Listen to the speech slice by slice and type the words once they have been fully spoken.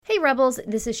Rebels,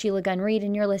 this is Sheila Gunn Reid,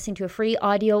 and you're listening to a free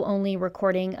audio-only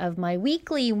recording of my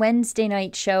weekly Wednesday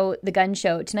night show, The Gun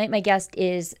Show. Tonight, my guest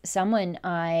is someone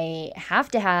I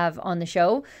have to have on the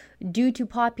show due to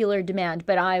popular demand,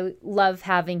 but I love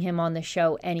having him on the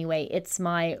show anyway. It's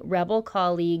my Rebel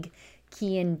colleague,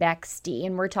 Cian Bexte,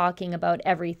 and we're talking about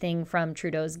everything from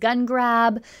Trudeau's gun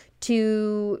grab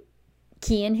to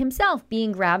Cian himself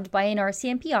being grabbed by an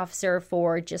RCMP officer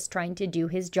for just trying to do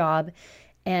his job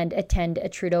and attend a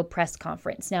Trudeau press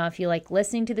conference. Now, if you like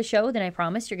listening to the show, then I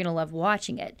promise you're going to love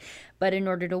watching it. But in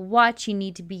order to watch, you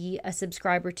need to be a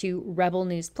subscriber to Rebel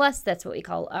News Plus. That's what we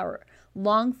call our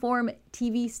long-form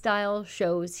TV-style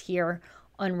shows here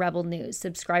on Rebel News.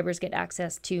 Subscribers get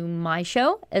access to my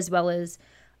show, as well as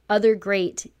other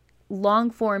great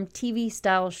long-form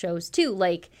TV-style shows, too,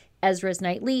 like Ezra's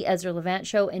Nightly, Ezra Levant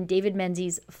Show, and David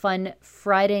Menzies' fun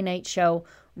Friday night show,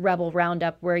 Rebel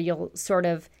Roundup, where you'll sort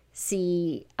of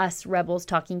see us rebels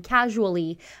talking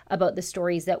casually about the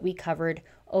stories that we covered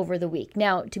over the week.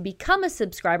 Now, to become a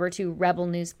subscriber to Rebel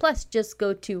News Plus, just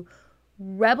go to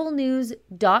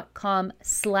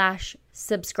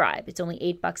rebelnews.com/subscribe. It's only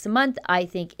 $8 a month. I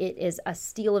think it is a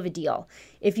steal of a deal.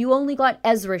 If you only got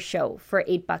Ezra's show for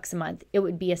 $8 a month, it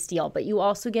would be a steal, but you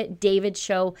also get David's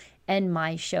show and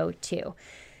my show too.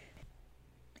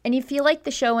 And if you like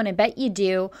the show, and I bet you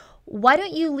do, why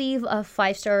don't you leave a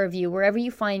 5-star review wherever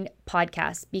you find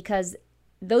podcasts? Because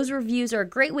those reviews are a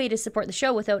great way to support the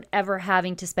show without ever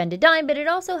having to spend a dime, but it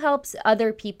also helps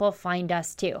other people find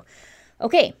us too.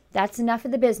 Okay, that's enough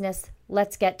of the business.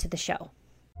 Let's get to the show.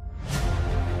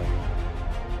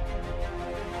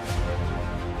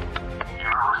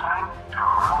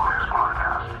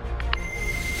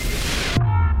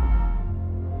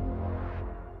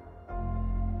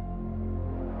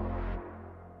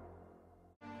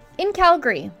 In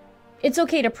Calgary, it's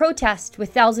okay to protest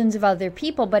with thousands of other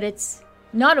people, but it's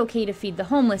not okay to feed the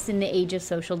homeless in the age of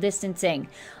social distancing.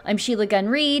 I'm Sheila Gunn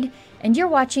Reid, and you're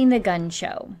watching The Gun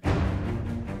Show.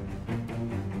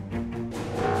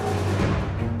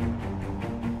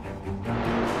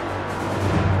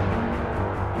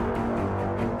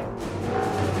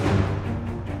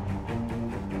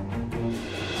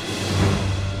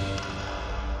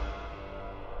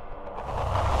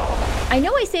 I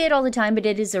know I say it all the time, but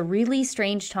it is a really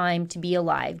strange time to be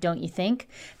alive, don't you think?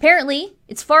 Apparently,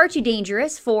 it's far too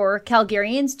dangerous for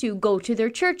Calgarians to go to their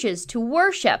churches to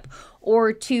worship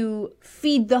or to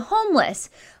feed the homeless,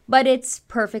 but it's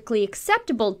perfectly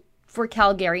acceptable for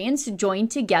Calgarians to join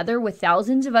together with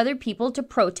thousands of other people to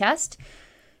protest,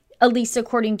 at least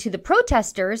according to the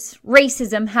protesters,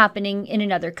 racism happening in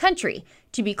another country.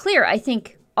 To be clear, I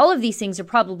think all of these things are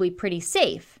probably pretty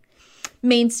safe.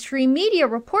 Mainstream media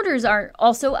reporters are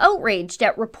also outraged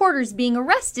at reporters being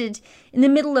arrested in the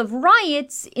middle of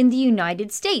riots in the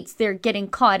United States. They're getting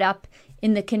caught up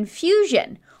in the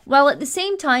confusion. While at the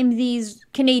same time, these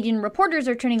Canadian reporters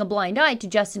are turning a blind eye to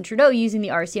Justin Trudeau using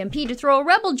the RCMP to throw a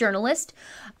rebel journalist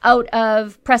out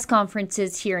of press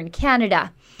conferences here in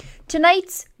Canada.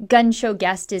 Tonight's Gun Show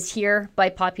guest is here by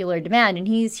popular demand, and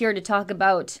he's here to talk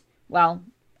about, well,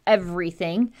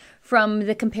 everything from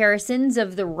the comparisons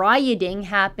of the rioting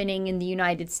happening in the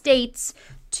United States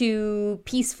to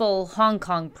peaceful Hong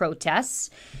Kong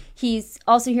protests. He's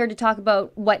also here to talk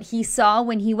about what he saw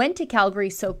when he went to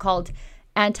Calgary's so-called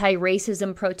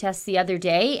anti-racism protests the other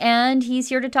day. And he's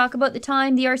here to talk about the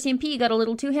time the RCMP got a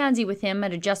little too handsy with him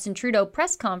at a Justin Trudeau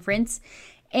press conference.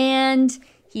 And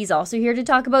he's also here to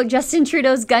talk about Justin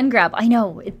Trudeau's gun grab. I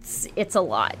know, it's a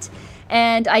lot.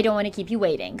 And I don't want to keep you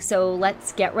waiting, so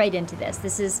let's get right into this.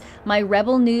 This is my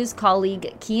Rebel News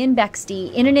colleague, Cian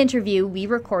Bexte, in an interview we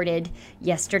recorded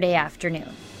yesterday afternoon.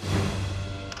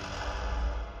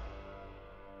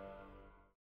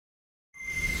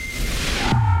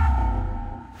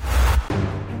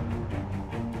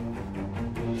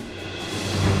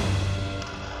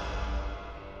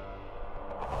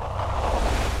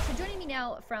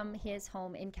 From his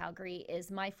home in Calgary is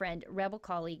my friend, Rebel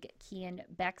colleague, Cian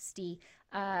Bexte.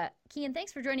 Cian,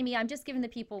 thanks for joining me. I'm just giving the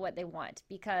people what they want,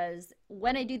 because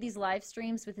when I do these live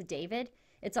streams with David,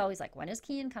 it's always like, when is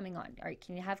Cian coming on? All right,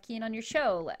 can you have Cian on your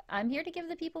show? I'm here to give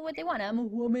the people what they want. I'm a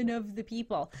woman of the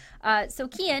people. So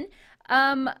Cian,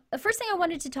 the first thing I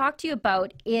wanted to talk to you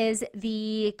about is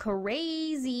the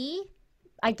crazy,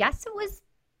 I guess it was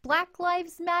Black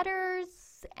Lives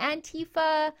Matters,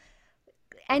 Antifa,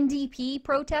 NDP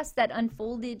protest that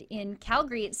unfolded in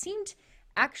Calgary. It seemed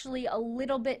actually a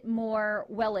little bit more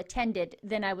well attended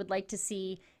than I would like to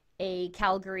see a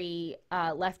Calgary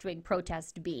left-wing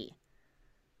protest be.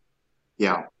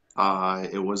 Yeah,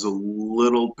 it was a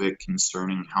little bit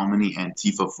concerning how many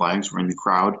Antifa flags were in the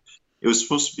crowd. It was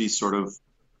supposed to be sort of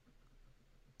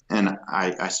and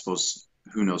I suppose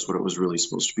who knows what it was really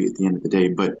supposed to be at the end of the day,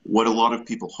 but what a lot of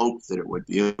people hoped that it would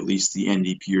be, at least the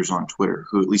NDPers on Twitter,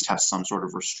 who at least have some sort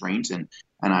of restraint and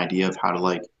an idea of how to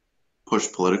like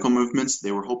push political movements,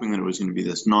 they were hoping that it was going to be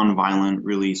this nonviolent,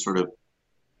 really sort of,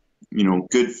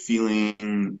 good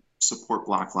feeling, support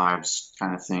Black Lives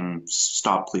kind of thing,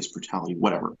 stop police brutality,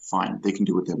 whatever, fine, they can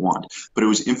do what they want. But it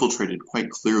was infiltrated quite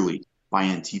clearly by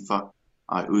Antifa.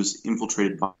 It was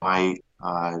infiltrated by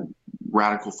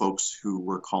radical folks who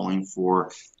were calling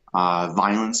for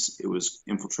violence. It was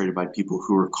infiltrated by people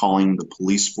who were calling the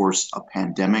police force a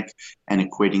pandemic and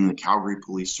equating the Calgary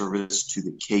Police Service to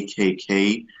the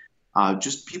KKK.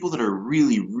 Just people that are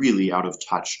really, really out of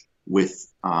touch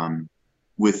with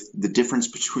the difference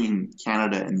between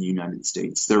Canada and the United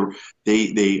States.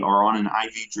 They are on an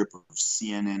IV drip of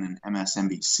CNN and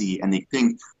MSNBC, and they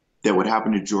think that what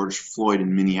happened to George Floyd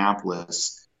in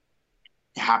Minneapolis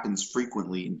happens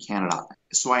frequently in Canada.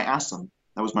 So I asked them,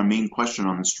 that was my main question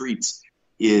on the streets,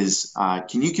 is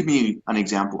can you give me an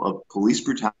example of police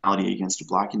brutality against a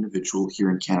Black individual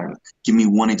here in Canada? Give me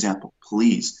one example,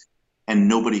 please. And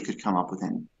nobody could come up with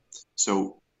any.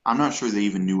 So I'm not sure they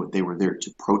even knew what they were there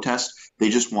to protest. They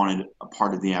just wanted a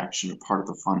part of the action, a part of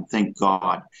the fun. Thank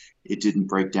God it didn't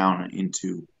break down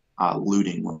into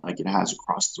looting like it has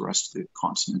across the rest of the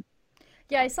continent.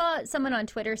 Yeah, I saw someone on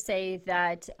Twitter say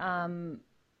that,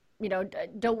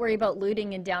 don't worry about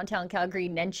looting in downtown Calgary.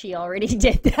 Nenshi already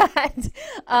did that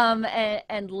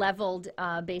and leveled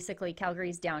basically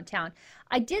Calgary's downtown.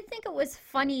 I did think it was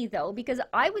funny, though, because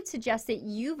I would suggest that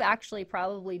you've actually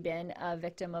probably been a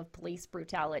victim of police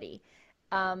brutality.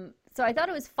 So I thought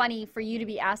it was funny for you to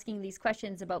be asking these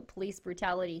questions about police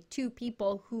brutality to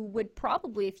people who would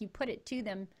probably, if you put it to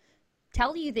them,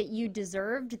 tell you that you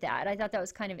deserved that. I thought that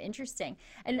was kind of interesting.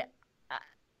 And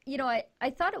I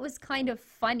thought it was kind of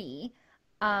funny,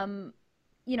 to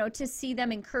see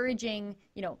them encouraging,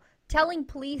 telling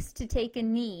police to take a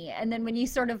knee. And then when you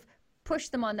sort of push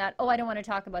them on that, oh, I don't want to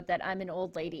talk about that, I'm an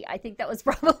old lady. I think that was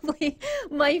probably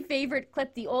my favorite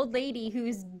clip, the old lady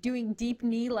who's doing deep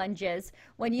knee lunges.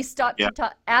 When you stop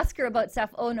to ask her about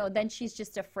stuff, oh no, then she's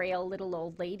just a frail little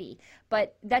old lady.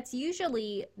 But that's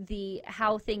usually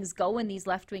how things go in these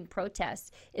left-wing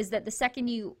protests, is that the second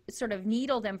you sort of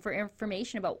needle them for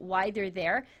information about why they're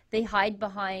there, they hide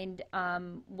behind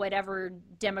whatever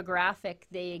demographic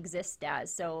they exist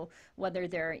as. So whether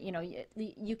they're,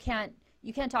 you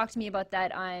can't talk to me about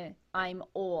that. I'm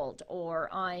old,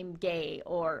 or I'm gay,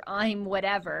 or I'm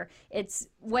whatever. It's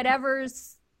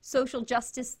whatever's social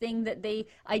justice thing that they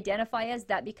identify as,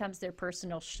 that becomes their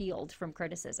personal shield from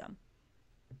criticism.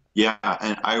 Yeah,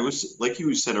 and I was, like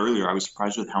you said earlier, I was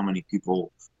surprised with how many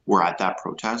people were at that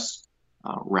protest,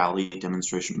 rally,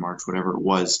 demonstration, march, whatever it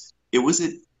was. It was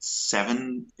at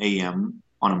 7 a.m.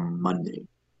 on a Monday,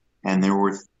 and there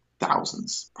were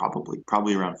thousands,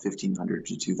 probably around 1,500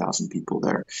 to 2,000 people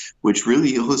there, which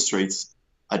really illustrates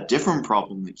a different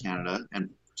problem that Canada,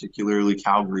 and particularly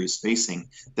Calgary, is facing,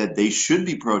 that they should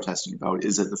be protesting about,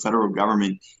 is that the federal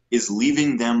government is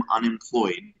leaving them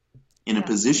unemployed in a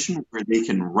position where they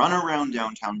can run around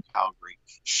downtown Calgary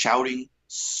shouting,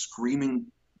 screaming,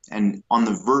 and on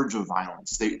the verge of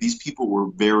violence. These people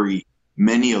were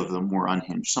many of them were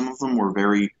unhinged. Some of them were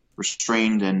very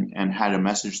restrained and had a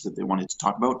message that they wanted to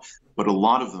talk about. But a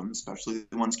lot of them, especially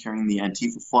the ones carrying the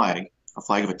Antifa flag, a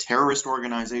flag of a terrorist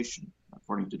organization,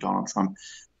 according to Donald Trump,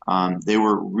 they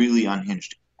were really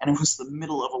unhinged. And it was the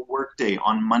middle of a workday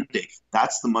on Monday.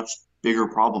 That's the much bigger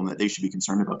problem that they should be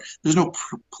concerned about. There's no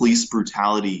police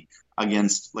brutality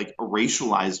against, like, a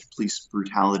racialized police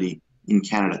brutality in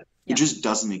Canada. It just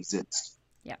doesn't exist.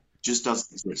 Just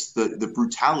doesn't exist. The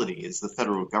brutality is the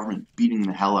federal government beating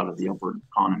the hell out of the Alberta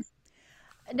economy.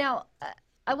 Now,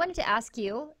 I wanted to ask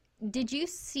you, did you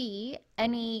see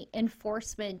any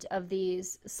enforcement of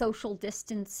these social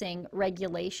distancing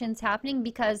regulations happening?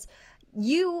 Because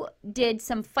you did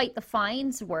some Fight the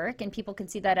Fines work, and people can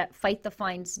see that at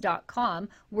fightthefines.com,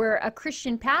 where a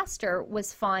Christian pastor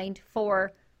was fined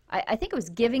for, I think it was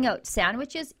giving out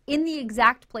sandwiches in the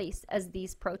exact place as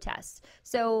these protests.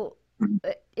 So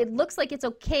it looks like it's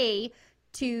okay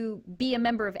to be a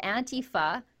member of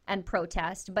Antifa and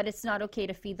protest, but it's not okay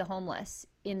to feed the homeless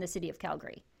in the city of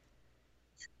Calgary.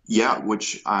 Yeah,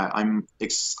 which I'm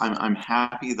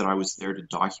happy that I was there to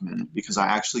document it, because I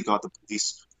actually got the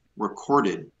police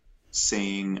recorded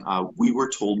saying we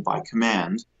were told by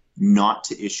command not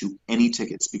to issue any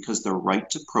tickets because their right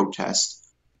to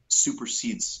protest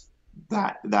supersedes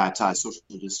that social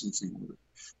distancing order,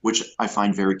 which I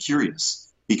find very curious.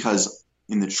 Because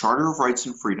in the Charter of Rights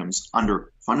and Freedoms,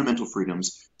 under Fundamental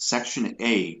Freedoms, Section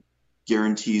A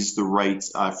guarantees the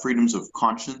rights, freedoms of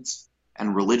conscience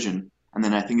and religion. And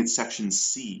then I think it's section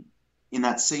C in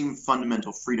that same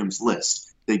fundamental freedoms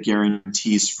list that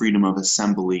guarantees freedom of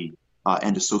assembly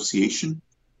and association.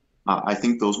 I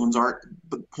think those ones are.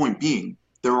 But the point being,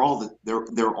 they're all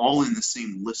in the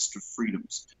same list of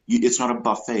freedoms. It's not a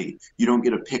buffet. You don't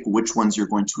get to pick which ones you're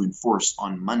going to enforce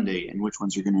on Monday and which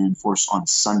ones you're going to enforce on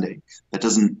Sunday. It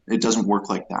doesn't work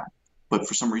like that. But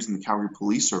for some reason, the Calgary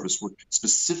Police Service were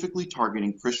specifically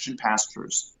targeting Christian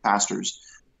pastors,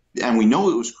 and we know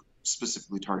it was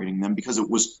specifically targeting them because it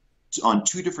was on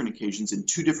two different occasions in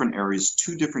two different areas,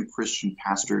 two different Christian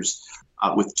pastors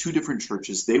with two different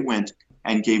churches. They went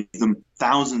and gave them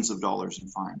thousands of dollars in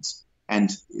fines. And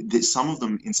some of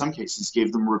them, in some cases,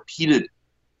 gave them repeated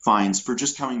fines for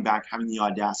just coming back, having the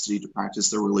audacity to practice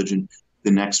their religion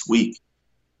the next week.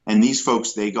 And these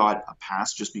folks, they got a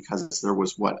pass just because there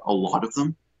was, a lot of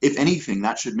them? If anything,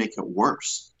 that should make it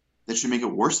worse. That should make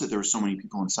it worse that there were so many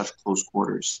people in such close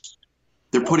quarters.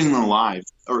 They're putting them alive,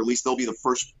 or at least they'll be the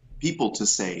first people to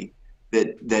say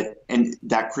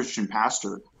that Christian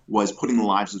pastor was putting the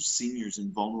lives of seniors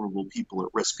and vulnerable people at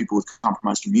risk, people with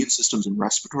compromised immune systems and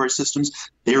respiratory systems.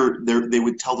 They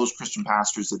would tell those Christian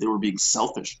pastors that they were being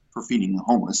selfish for feeding the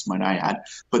homeless, might I add.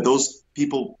 But those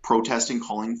people protesting,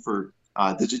 calling for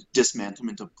the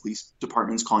dismantlement of police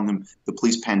departments, calling them the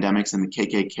police pandemics and the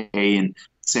KKK, and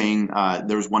saying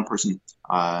there was one person,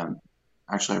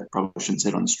 actually I probably shouldn't say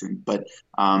it on the stream, but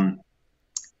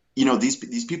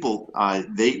these people,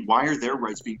 why are their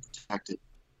rights being protected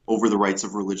over the rights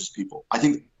of religious people? I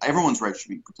think everyone's rights should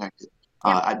be protected.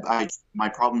 My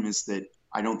problem is that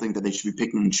I don't think that they should be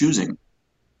picking and choosing.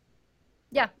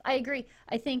 Yeah, I agree.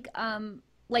 I think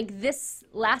like this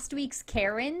last week's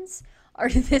Karens are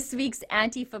this week's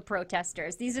Antifa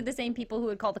protesters. These are the same people who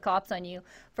would call the cops on you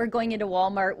for going into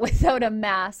Walmart without a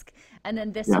mask. And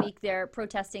then this week they're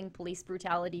protesting police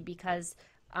brutality because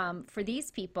for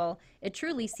these people, it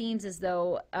truly seems as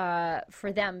though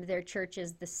for them, their church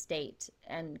is the state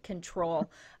and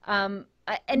control. And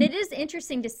it is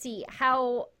interesting to see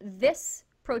how this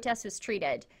protest was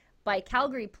treated by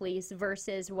Calgary police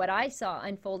versus what I saw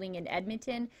unfolding in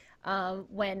Edmonton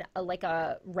when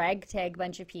a ragtag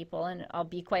bunch of people, and I'll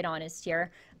be quite honest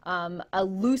here, a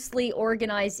loosely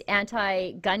organized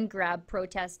anti-gun grab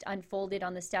protest unfolded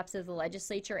on the steps of the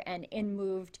legislature, and in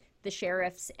moved the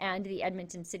sheriffs and the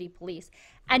Edmonton City Police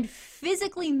and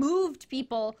physically moved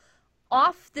people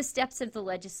off the steps of the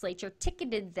legislature,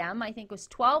 ticketed them. I think it was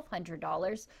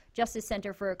 $1,200. Justice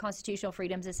Center for Constitutional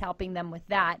Freedoms is helping them with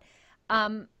that.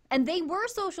 And they were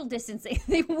social distancing.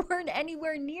 They weren't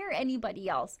anywhere near anybody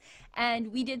else.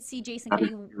 And we did see Jason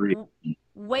Kenney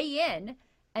weigh in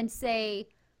and say,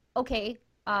 okay,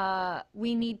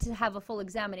 we need to have a full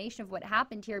examination of what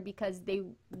happened here because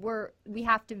we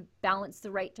have to balance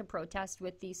the right to protest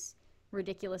with these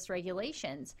ridiculous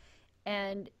regulations.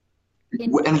 And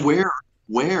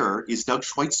where is Doug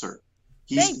Schweitzer?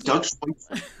 He's Doug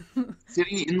Schweitzer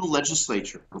sitting in the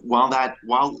legislature while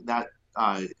that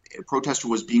protester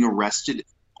was being arrested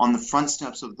on the front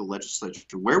steps of the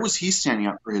legislature. Where was he standing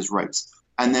up for his rights?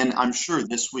 And then I'm sure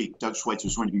this week, Doug Schweitzer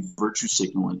is going to be virtue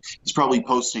signaling. He's probably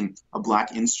posting a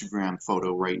Black Instagram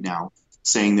photo right now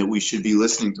saying that we should be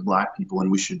listening to Black people and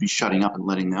we should be shutting up and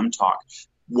letting them talk,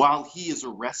 while he is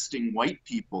arresting white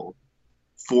people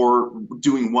for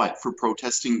doing what? For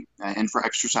protesting and for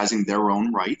exercising their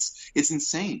own rights. It's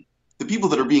insane. The people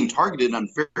that are being targeted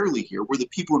unfairly here were the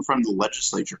people in front of the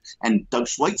legislature. And Doug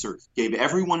Schweitzer gave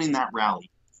everyone in that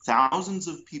rally, thousands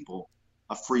of people,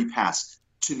 a free pass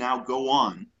to now go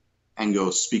on and go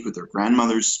speak with their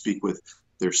grandmothers, speak with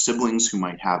their siblings who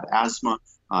might have asthma,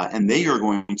 and they are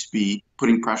going to be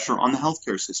putting pressure on the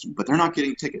healthcare system. But they're not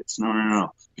getting tickets.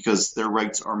 No, because their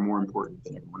rights are more important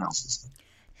than everyone else's.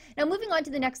 Now, moving on to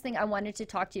the next thing I wanted to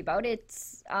talk to you about,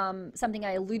 it's something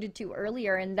I alluded to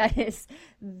earlier, and that is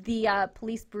the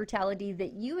police brutality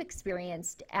that you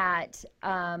experienced at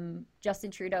Justin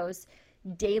Trudeau's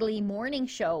daily morning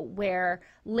show, where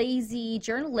lazy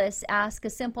journalists ask a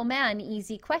simple man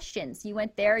easy questions. You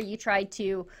went there, you tried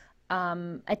to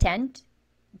attend,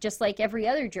 just like every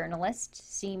other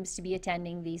journalist seems to be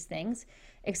attending these things,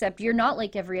 except you're not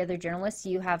like every other journalist.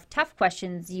 You have tough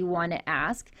questions you want to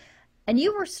ask. And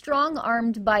you were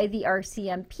strong-armed by the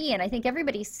RCMP, and I think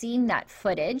everybody's seen that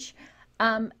footage.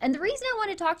 And the reason I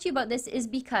want to talk to you about this is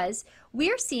because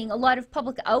we're seeing a lot of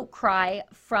public outcry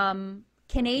from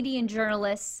Canadian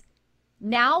journalists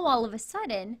now all of a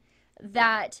sudden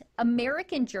that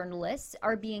American journalists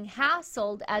are being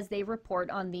hassled as they report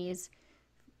on these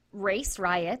race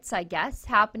riots, I guess,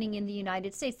 happening in the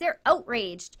United States. They're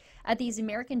outraged at these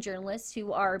American journalists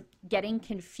who are getting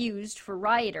confused for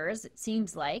rioters, it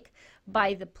seems like,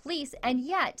 by the police. And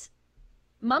yet,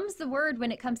 mum's the word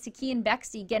when it comes to Keean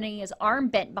Bexte getting his arm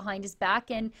bent behind his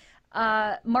back and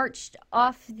marched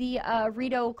off the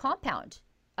Rideau compound.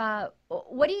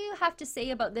 What do you have to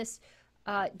say about this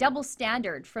double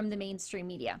standard from the mainstream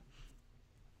media?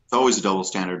 It's always a double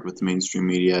standard with the mainstream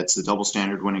media. It's a double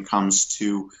standard when it comes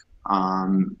to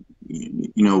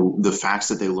the facts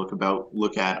that they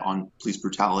look at on police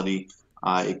brutality.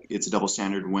 It's a double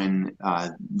standard when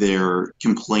they're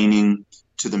complaining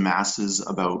to the masses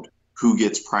about who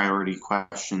gets priority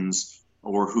questions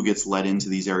or who gets led into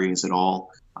these areas at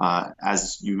all.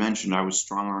 As you mentioned, I was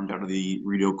strong-armed out of the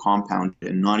Rideau compound,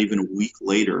 and not even a week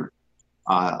later,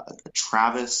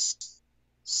 Travis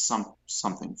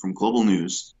something from Global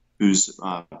News, who's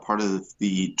part of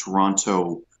the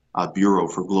Toronto Bureau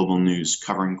for Global News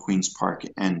covering Queen's Park,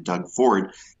 and Doug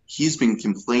Ford, he's been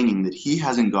complaining that he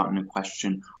hasn't gotten a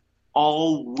question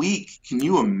all week. Can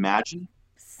you imagine?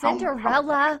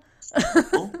 Cinderella.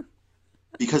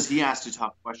 Because he asked a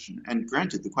tough question. And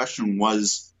granted, the question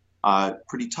was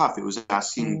pretty tough. It was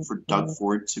asking for Doug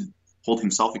Ford to hold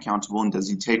himself accountable, and does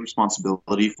he take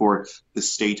responsibility for the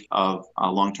state of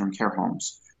long-term care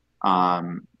homes,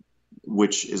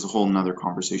 which is a whole nother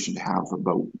conversation to have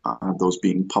about those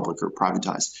being public or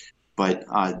privatized. But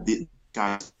the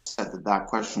guy said that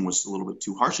question was a little bit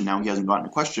too harsh, and now he hasn't gotten a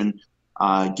question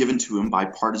given to him by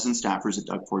partisan staffers at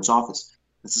Doug Ford's office.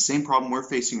 It's the same problem we're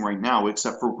facing right now,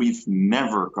 except for we've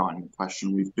never gotten a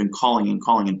question. We've been calling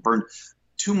and burned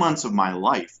 2 months of my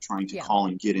life trying to call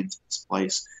and get into this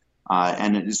place,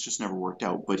 and it has just never worked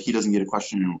out. But he doesn't get a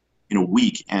question in a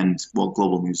week, and, well,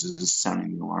 Global News is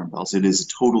sounding the alarm bells. It is a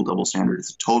total double standard.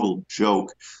 It's a total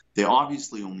joke. They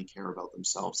obviously only care about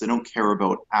themselves. They don't care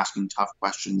about asking tough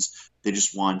questions. They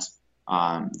just want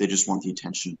the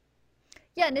attention.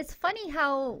 Yeah, and it's funny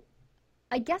how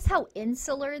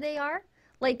insular they are.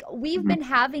 Like, we've been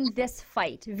having this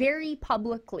fight very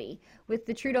publicly with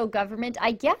the Trudeau government.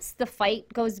 I guess the fight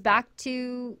goes back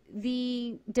to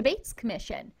the Debates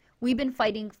Commission. We've been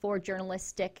fighting for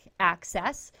journalistic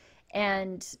access,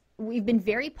 and we've been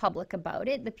very public about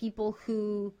it. The people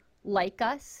who like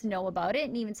us know about it,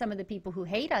 and even some of the people who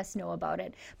hate us know about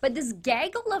it. But this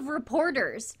gaggle of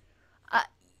reporters,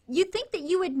 you'd think that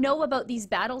you would know about these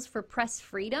battles for press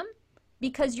freedom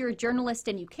because you're a journalist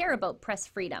and you care about press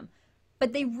freedom.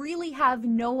 But they really have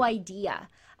no idea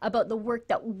about the work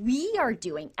that we are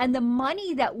doing and the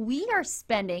money that we are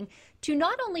spending to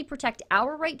not only protect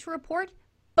our right to report,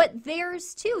 but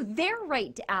theirs too, their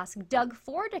right to ask Doug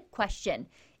Ford a question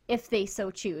if they so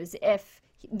choose, if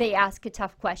they ask a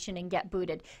tough question and get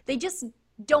booted. They just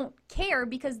don't care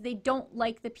because they don't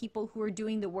like the people who are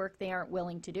doing the work they aren't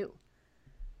willing to do.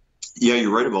 Yeah,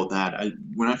 you're right about that.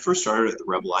 When I first started at The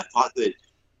Rebel, I thought that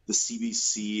the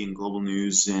CBC and Global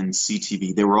News and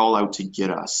CTV, they were all out to get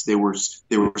us. They were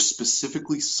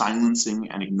specifically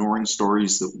silencing and ignoring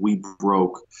stories that we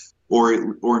broke,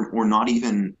 or not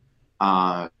even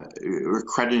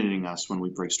crediting us when we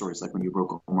break stories, like when you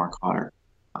broke Omar Khadr,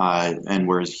 and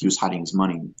whereas he was hiding his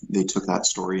money, they took that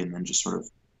story and then just sort of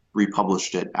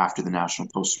republished it after the National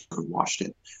Post sort of washed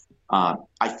it.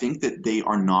 I think that they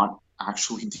are not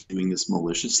actually doing this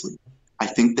maliciously. I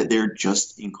think that they're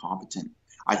just incompetent.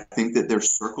 I think that their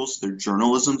circles, their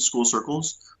journalism school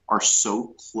circles, are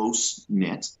so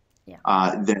close-knit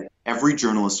that every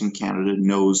journalist in Canada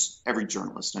knows every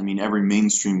journalist. I mean, every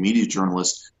mainstream media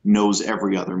journalist knows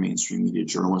every other mainstream media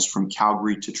journalist from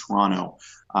Calgary to Toronto,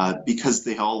 because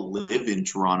they all live in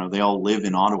Toronto. They all live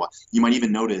in Ottawa. You might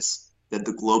even notice that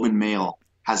the Globe and Mail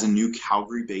has a new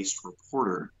Calgary-based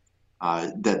reporter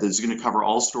that is going to cover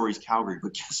all stories Calgary.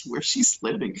 But guess where she's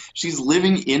living? She's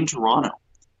living in Toronto.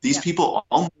 These people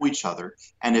all know each other,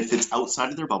 and if it's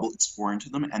outside of their bubble, it's foreign to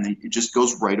them, and it just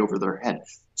goes right over their head.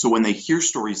 So when they hear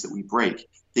stories that we break,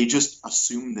 they just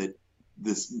assume that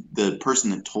the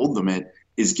person that told them it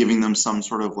is giving them some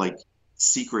sort of like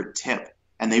secret tip,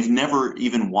 and they've never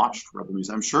even watched Rebel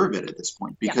News. I'm sure of it at this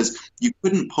point, because you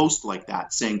couldn't post like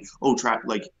that saying, "Oh,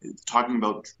 like talking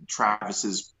about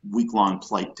Travis's week-long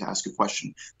plight to ask a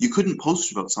question." You couldn't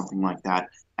post about something like that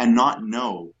and not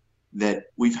know that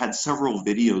we've had several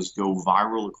videos go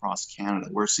viral across Canada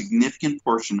where a significant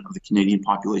portion of the Canadian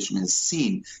population has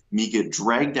seen me get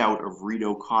dragged out of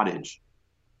Rideau Cottage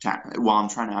while I'm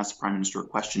trying to ask the Prime Minister a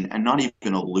question and not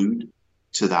even allude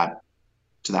to that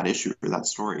issue or that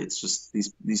story. It's just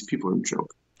these people are a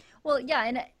joke. Well, yeah,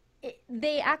 and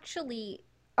they actually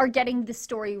are getting the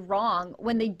story wrong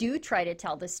when they do try to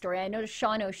tell this story. I noticed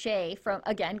Sean O'Shea from,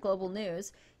 again, Global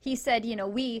News, he said, you know,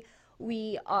 we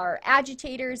are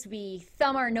agitators, we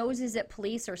thumb our noses at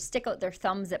police or stick out their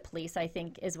thumbs at police, I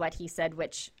think is what he said,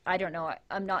 which I don't know.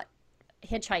 I'm not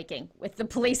hitchhiking with the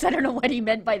police. I don't know what he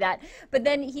meant by that. But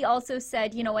then he also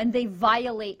said, you know, and they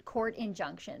violate court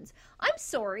injunctions. I'm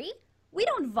sorry. We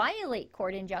don't violate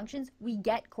court injunctions. We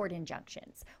get court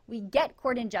injunctions. We get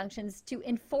court injunctions to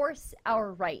enforce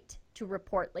our right to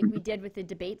report, like we did with the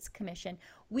Debates Commission.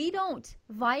 We don't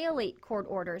violate court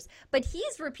orders. But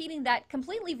he's repeating that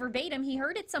completely verbatim. He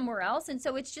heard it somewhere else. And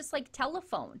so it's just like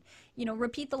telephone. You know,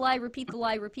 repeat the lie, repeat the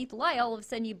lie, repeat the lie. All of a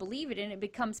sudden you believe it and it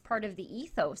becomes part of the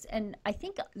ethos. And I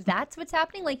think that's what's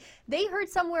happening. Like they heard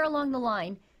somewhere along the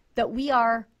line that we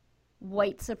are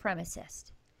white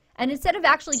supremacist. And instead of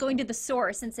actually going to the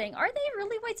source and saying, are they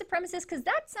really white supremacists? Because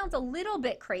that sounds a little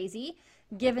bit crazy,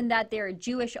 given that they're a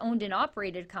Jewish-owned and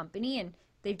operated company, and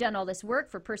they've done all this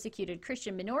work for persecuted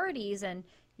Christian minorities, and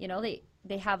you know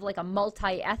they have like a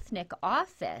multi-ethnic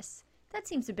office. That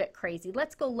seems a bit crazy.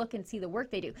 Let's go look and see the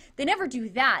work they do. They never do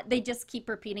that. They just keep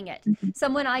repeating it.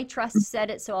 Someone I trust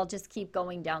said it, so I'll just keep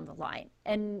going down the line.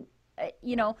 And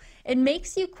you know, it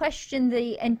makes you question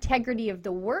the integrity of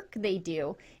the work they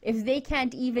do if they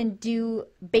can't even do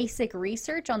basic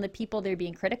research on the people they're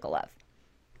being critical of.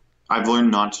 I've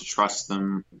learned not to trust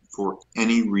them for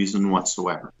any reason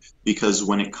whatsoever, because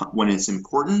when it's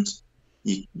important,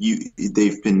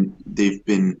 they've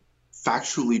been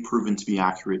factually proven to be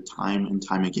accurate time and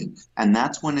time again, and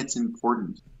that's when it's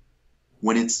important.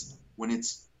 When it's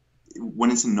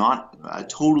not a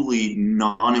totally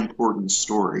non-important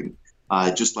story.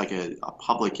 Just like a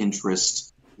public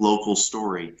interest local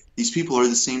story. These people are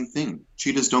the same thing.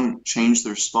 Cheetahs don't change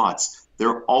their spots.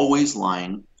 They're always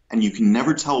lying, and you can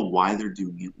never tell why they're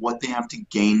doing it, what they have to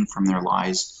gain from their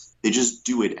lies. They just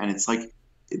do it, and it's like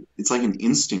an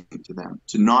instinct to them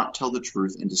to not tell the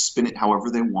truth and to spin it however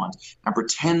they want and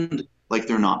pretend like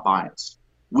they're not biased.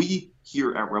 We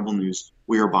here at Rebel News,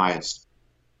 we are biased.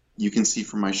 You can see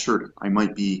from my shirt, I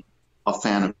might be a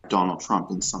fan of Donald Trump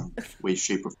in some way,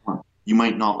 shape, or form. You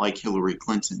might not like Hillary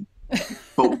Clinton,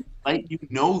 but you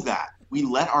know that. We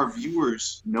let our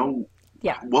viewers know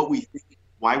what we think,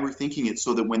 why we're thinking it,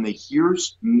 so that when they hear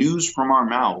news from our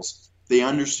mouths, they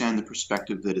understand the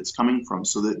perspective that it's coming from,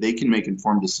 so that they can make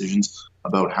informed decisions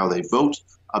about how they vote,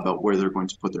 about where they're going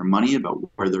to put their money, about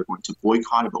where they're going to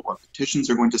boycott, about what petitions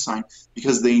they're going to sign,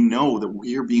 because they know that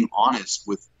we're being honest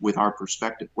with our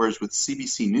perspective. Whereas with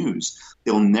CBC News,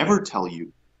 they'll never tell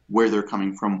you where they're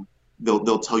coming from.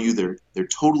 They'll tell you they're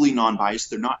totally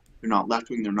non-biased. They're not left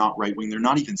wing. They're not right wing. They're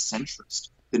not even centrist.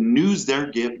 The news they're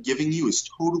giving you is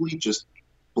totally just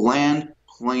bland,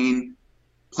 plain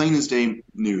as day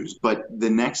news. But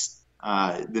the next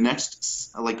and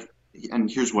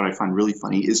here's what I find really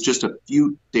funny is just a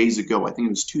few days ago, I think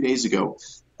it was 2 days ago,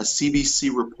 a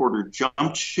CBC reporter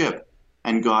jumped ship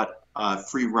and got a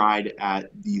free ride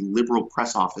at the Liberal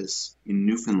press office in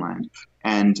Newfoundland.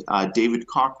 And David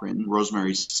Cochrane,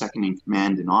 Rosemary's second in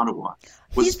command in Ottawa,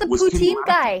 he's the poutine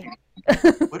guy.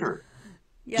 Twitter.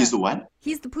 Yeah. He's the what?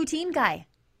 He's the poutine guy.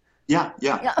 Yeah.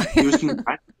 He was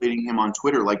congratulating him on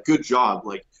Twitter, like, good job,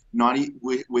 like, not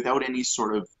without any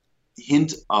sort of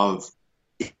hint of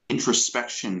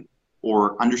introspection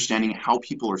or understanding how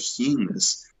people are seeing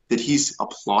this, that he's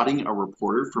applauding a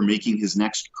reporter for making his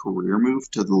next career move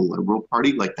to the Liberal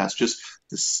Party. Like, that's just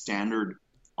the standard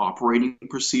operating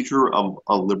procedure of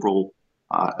a Liberal,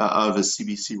 of a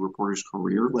CBC reporter's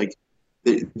career. Like,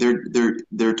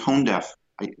 they're tone deaf.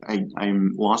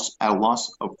 I'm at a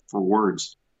loss for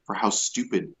words for how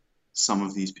stupid some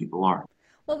of these people are.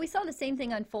 Well, we saw the same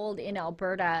thing unfold in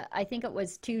Alberta. I think it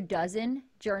was 24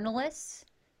 journalists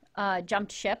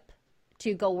jumped ship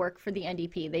to go work for the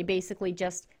NDP. They basically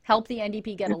just helped the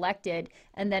NDP get elected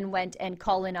and then went and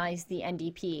colonized the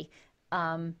NDP.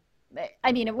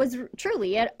 I mean, it was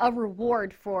truly a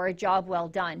reward for a job well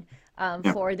done,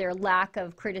 for their lack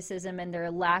of criticism and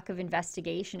their lack of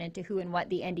investigation into who and what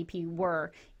the NDP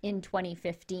were in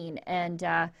 2015.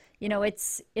 And, you know,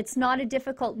 it's not a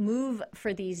difficult move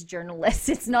for these journalists.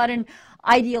 It's not an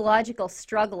ideological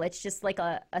struggle. It's just like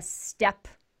a step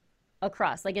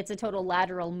across, like it's a total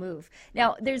lateral move.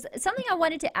 Now, there's something I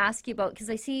wanted to ask you about,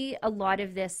 because I see a lot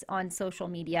of this on social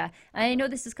media, and I know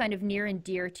this is kind of near and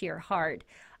dear to your heart.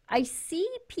 I see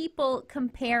people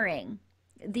comparing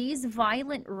these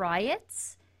violent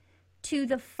riots to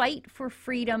the fight for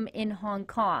freedom in Hong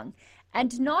Kong,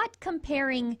 and not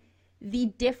comparing the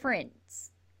difference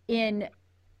in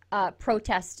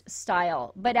protest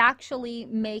style, but actually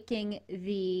making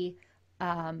the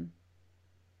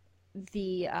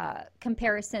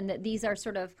comparison that these are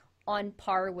sort of on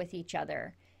par with each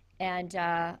other. And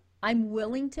I'm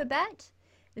willing to bet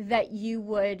that you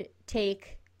would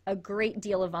take a great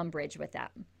deal of umbrage with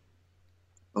that.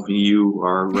 Okay, you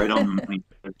are right on the money,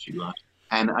 Sheila.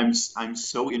 And I'm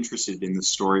so interested in the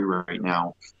story right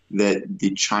now that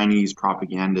the Chinese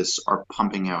propagandists are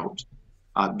pumping out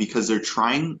because they're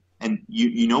trying. And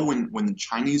you know when the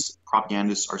Chinese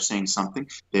propagandists are saying something,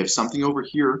 they have something over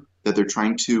here that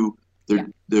Yeah.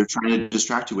 they're trying to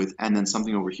distract you with, and then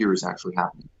something over here is actually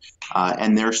happening.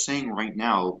 And they're saying right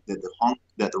now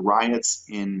that the riots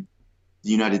in the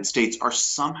United States are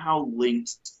somehow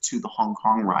linked to the Hong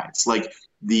Kong riots. Like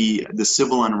the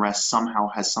civil unrest somehow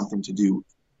has something to do.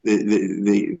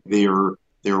 They're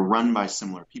run by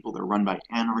similar people. They're run by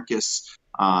anarchists,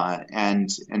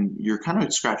 and you're kind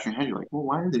of scratching your head. You're like, well,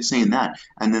 why are they saying that?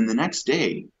 And then the next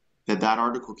day that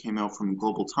article came out from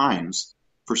Global Times,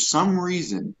 for some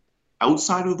reason,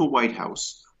 outside of the White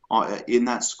House, in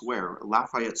that square,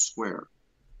 Lafayette Square,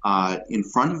 in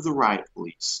front of the riot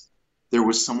police, there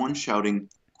was someone shouting,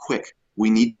 "Quick, we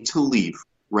need to leave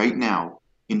right now,"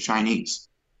 in Chinese.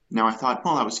 Now I thought,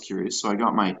 well, that was curious, so I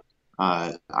got my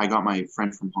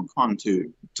friend from Hong Kong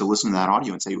to listen to that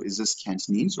audio and say, is this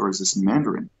Cantonese or is this in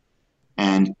Mandarin?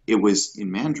 And it was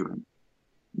in Mandarin.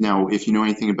 Now, if you know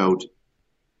anything about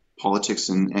politics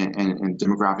and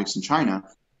demographics in China,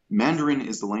 Mandarin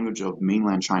is the language of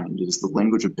mainland China. It is the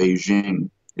language of Beijing.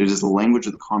 It is the language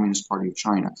of the Communist Party of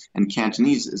China. And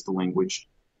Cantonese is the language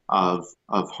of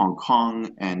Hong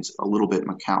Kong and a little bit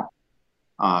Macau.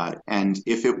 And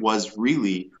if it was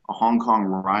really a Hong Kong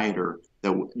rioter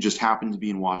that just happened to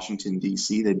be in Washington,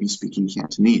 D.C., they'd be speaking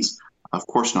Cantonese. Of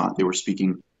course not. They were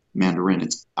speaking Mandarin.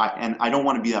 And I don't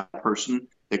want to be that person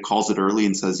that calls it early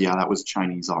and says, yeah, that was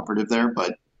Chinese operative there.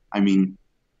 But I mean,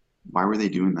 why were they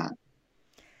doing that?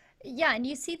 Yeah, and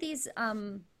you see these,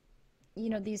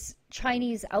 these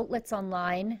Chinese outlets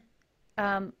online,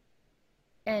 um,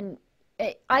 and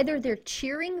either they're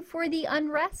cheering for the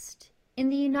unrest in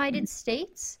the United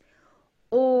States,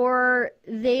 or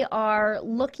they are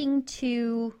looking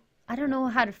to, I don't know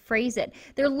how to phrase it,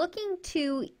 they're looking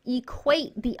to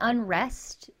equate the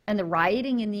unrest and the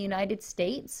rioting in the United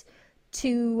States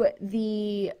to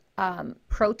the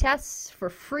protests for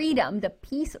freedom, the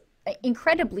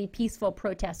incredibly peaceful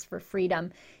protests for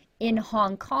freedom in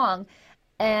Hong Kong.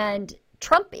 And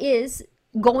Trump is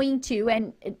going to,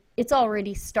 and it's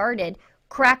already started,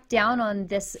 crack down on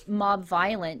this mob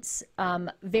violence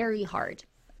very hard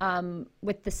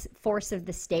with the force of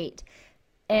the state.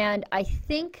 And I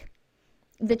think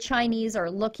the Chinese are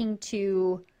looking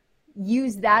to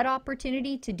use that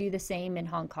opportunity to do the same in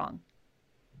Hong Kong.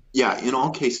 Yeah, in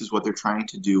all cases, what they're trying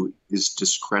to do is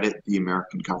discredit the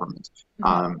American government.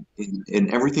 Mm-hmm.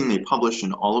 In everything they publish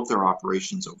in all of their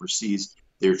operations overseas,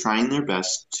 they're trying their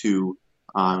best to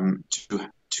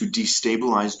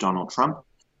destabilize Donald Trump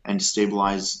and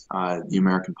destabilize the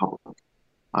American public,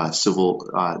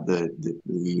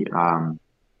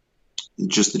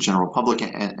 just the general public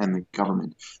and the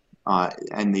government.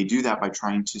 And they do that by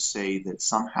trying to say that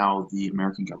somehow the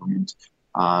American government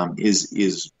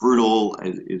is brutal,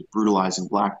 is brutalizing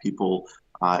black people,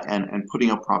 and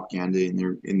putting up propaganda in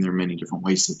their many different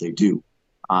ways that they do.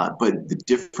 But the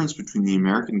difference between the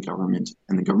American government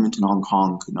and the government in Hong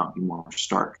Kong could not be more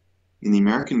stark. In the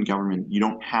American government, you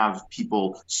don't have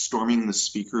people storming the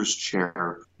speaker's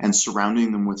chair and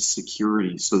surrounding them with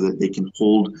security so that they can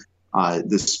hold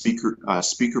the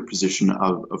speaker position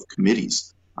of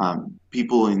committees.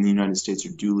 People in the United States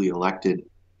are duly elected.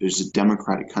 There's a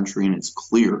democratic country, and it's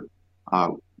clear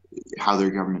how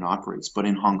their government operates. But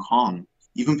in Hong Kong,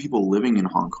 even people living in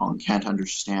Hong Kong can't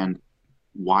understand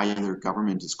why their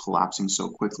government is collapsing so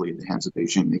quickly at the hands of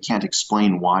Beijing. They can't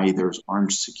explain why there's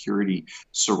armed security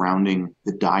surrounding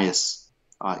the dais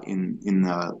in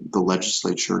the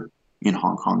legislature in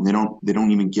Hong Kong. They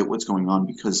don't even get what's going on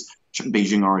because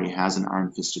Beijing already has an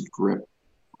iron-fisted grip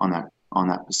on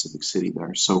that Pacific city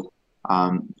there. So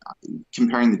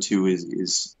comparing the two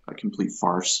is a complete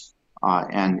farce.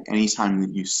 And anytime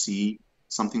that you see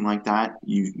something like that,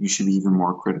 you should be even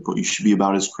more critical. You should be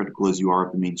about as critical as you are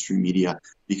of the mainstream media,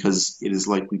 because it is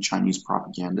likely Chinese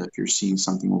propaganda if you're seeing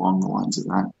something along the lines of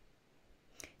that.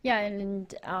 Yeah,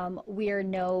 and we're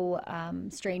no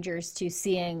strangers to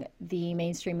seeing the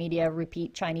mainstream media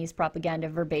repeat Chinese propaganda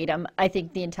verbatim. I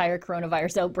think the entire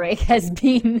coronavirus outbreak has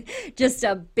been just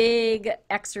a big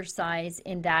exercise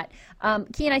in that.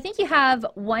 Kian, I think you have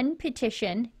one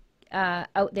petition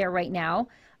out there right now,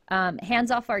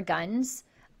 Hands Off Our Guns.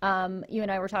 You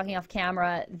and I were talking off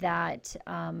camera that,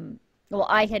 well,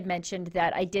 I had mentioned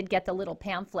that I did get the little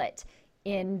pamphlet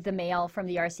in the mail from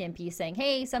the RCMP saying,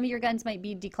 hey, some of your guns might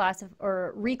be declassified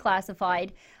or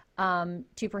reclassified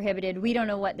to prohibited. We don't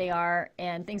know what they are,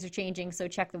 and things are changing, so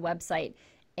check the website.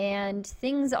 And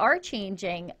things are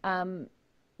changing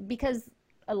because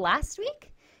last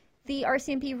week the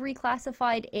RCMP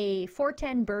reclassified a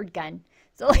 .410 bird gun.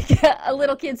 So like a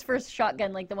little kid's first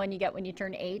shotgun, like the one you get when you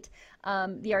turn 8.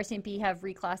 The RCMP have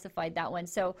reclassified that one.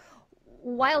 So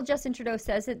while Justin Trudeau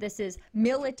says that this is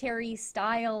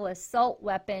military-style assault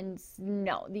weapons,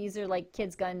 no, these are like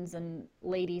kids' guns and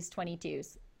ladies'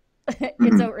 22s.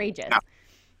 It's outrageous.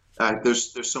 Yeah.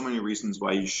 There's so many reasons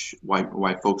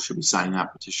why folks should be signing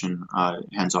that petition,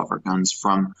 hands off our guns,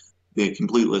 from the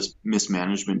complete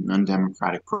mismanagement and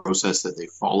undemocratic process that they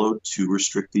followed to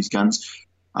restrict these guns,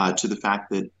 to the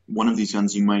fact that one of these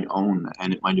guns you might own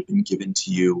and it might have been given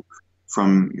to you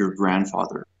from your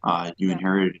grandfather. You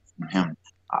inherited it from him.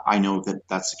 I know that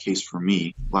that's the case for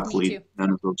me. Luckily,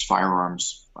 none of those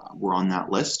firearms were on that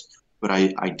list, but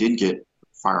I did get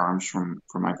firearms from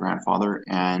my grandfather,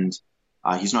 and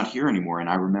he's not here anymore. And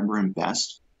I remember him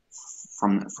best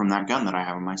from that gun that I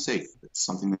have in my safe. It's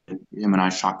something that him and I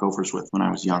shot gophers with when I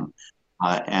was young.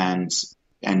 And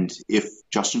if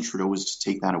Justin Trudeau was to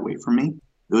take that away from me,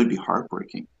 it would be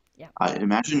heartbreaking. Yeah.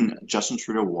 Imagine Justin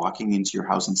Trudeau walking into your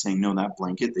house and saying, no, that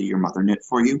blanket that your mother knit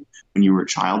for you when you were a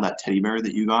child, that teddy bear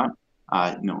that you got,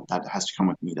 no, that has to come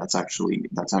with me. That's actually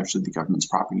the government's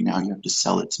property now. You have to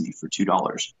sell it to me for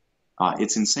 $2.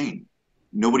 It's insane.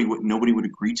 Nobody would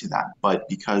agree to that. But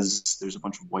because there's a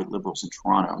bunch of white liberals in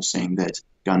Toronto saying that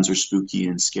guns are spooky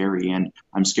and scary, and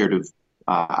I'm scared of,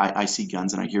 I see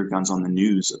guns and I hear guns on the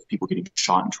news of people getting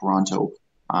shot in Toronto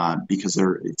because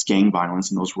it's gang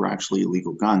violence, and those were actually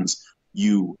illegal guns.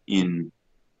 You in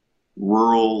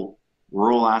rural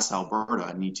ass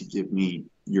Alberta need to give me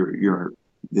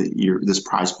this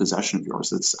prized possession of yours.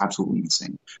 That's absolutely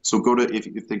insane. So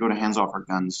if they go to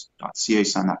handsoffourguns.ca,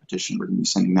 sign that petition. We're going to be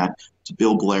sending that to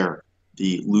Bill Blair,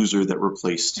 the loser that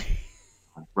replaced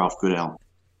Ralph Goodale.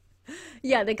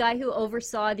 Yeah, the guy who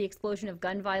oversaw the explosion of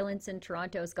gun violence in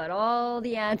Toronto's got all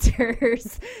the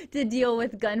answers to deal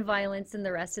with gun violence in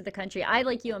the rest of the country. I,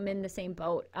 like you, am in the same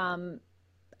boat. Guns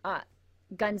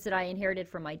that I inherited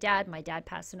from my dad. My dad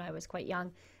passed when I was quite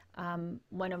young.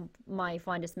 One of my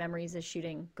fondest memories is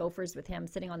shooting gophers with him,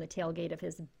 sitting on the tailgate of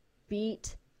his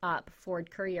beat up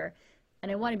Ford Courier.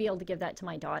 And I want to be able to give that to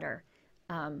my daughter,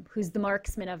 who's the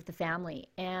marksman of the family.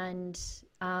 And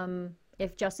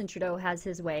if Justin Trudeau has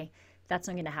his way, that's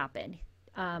not going to happen.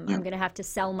 I'm going to have to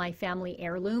sell my family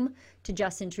heirloom to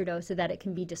Justin Trudeau so that it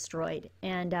can be destroyed.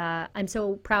 And I'm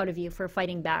so proud of you for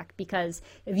fighting back, because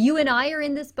if you and I are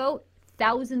in this boat,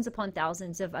 thousands upon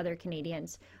thousands of other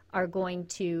Canadians are going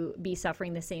to be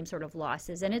suffering the same sort of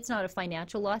losses. And it's not a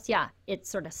financial loss. Yeah, it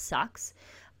sort of sucks.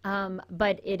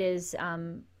 But it is,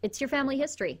 it's your family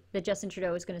history that Justin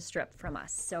Trudeau is going to strip from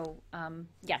us. So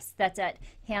yes, that's at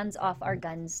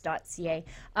handsoffourguns.ca.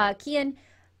 Cian,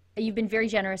 you've been very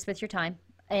generous with your time,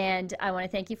 and I want to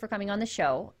thank you for coming on the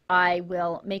show. I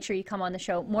will make sure you come on the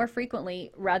show more frequently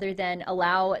rather than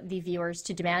allow the viewers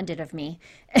to demand it of me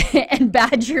and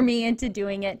badger me into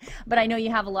doing it. But I know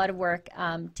you have a lot of work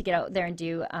to get out there and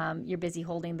do. You're busy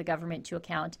holding the government to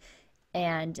account,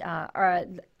 and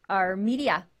our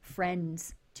media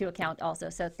friends to account also.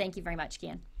 So thank you very much,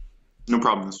 Cian. No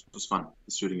problem. This was fun.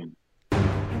 Let's do it again.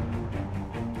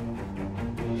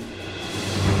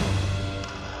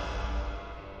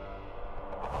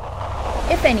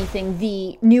 If anything,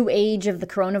 the new age of the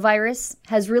coronavirus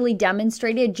has really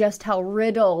demonstrated just how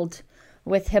riddled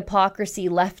with hypocrisy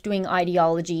left-wing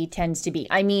ideology tends to be.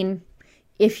 I mean,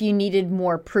 if you needed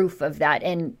more proof of that,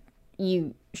 and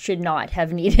you should not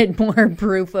have needed more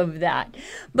proof of that.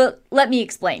 But let me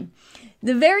explain.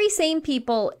 The very same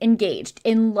people engaged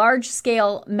in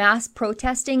large-scale mass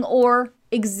protesting or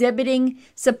exhibiting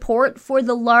support for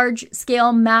the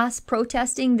large-scale mass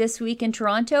protesting this week in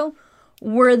Toronto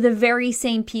were the very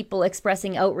same people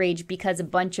expressing outrage because a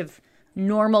bunch of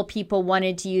normal people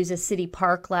wanted to use a city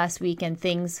park last week and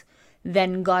things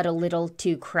then got a little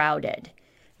too crowded.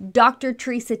 Dr.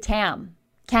 Theresa Tam,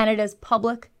 Canada's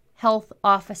public health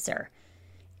officer,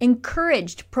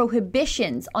 encouraged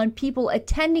prohibitions on people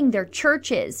attending their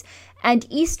churches and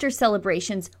Easter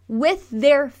celebrations with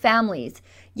their families.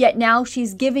 Yet now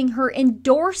she's giving her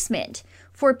endorsement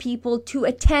for people to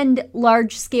attend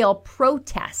large-scale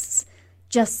protests.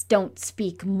 Just don't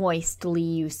speak moistly,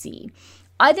 you see.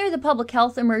 Either the public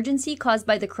health emergency caused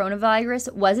by the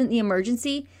coronavirus wasn't the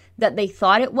emergency that they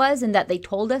thought it was and that they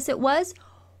told us it was,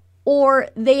 or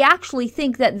they actually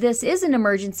think that this is an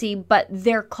emergency, but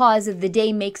their cause of the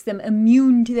day makes them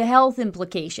immune to the health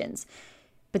implications.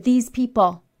 But these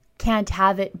people can't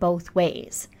have it both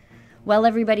ways. Well,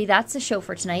 everybody, that's the show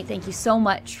for tonight. Thank you so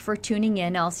much for tuning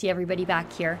in. I'll see everybody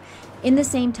back here in the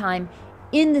same time,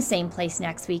 in the same place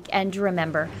next week. And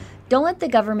remember, don't let the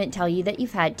government tell you that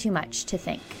you've had too much to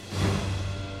think.